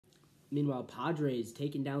Meanwhile, Padres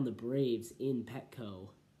taking down the Braves in Petco.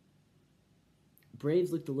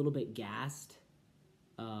 Braves looked a little bit gassed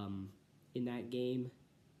in that game.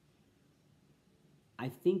 I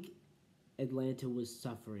think Atlanta was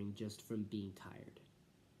suffering just from being tired.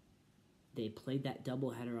 They played that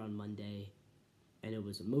doubleheader on Monday, and it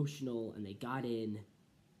was emotional, and they got in,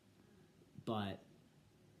 but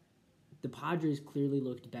the Padres clearly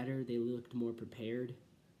looked better. They looked more prepared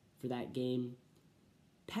for that game.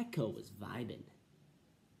 Petco was vibing.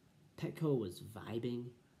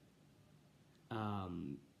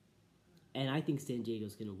 And I think San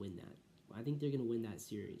Diego's going to win that. I think they're going to win that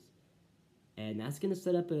series. And that's going to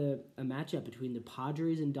set up a matchup between the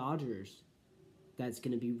Padres and Dodgers that's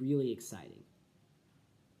going to be really exciting.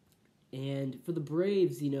 And for the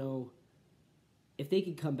Braves, if they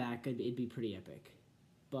could come back, it'd be pretty epic.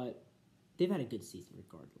 But they've had a good season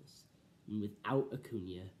regardless. And without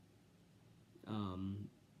Acuna,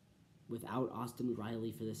 without Austin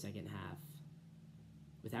Riley for the second half,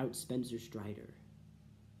 without Spencer Strider,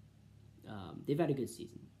 they've had a good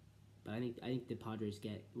season. But I think the Padres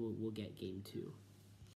will get game 2.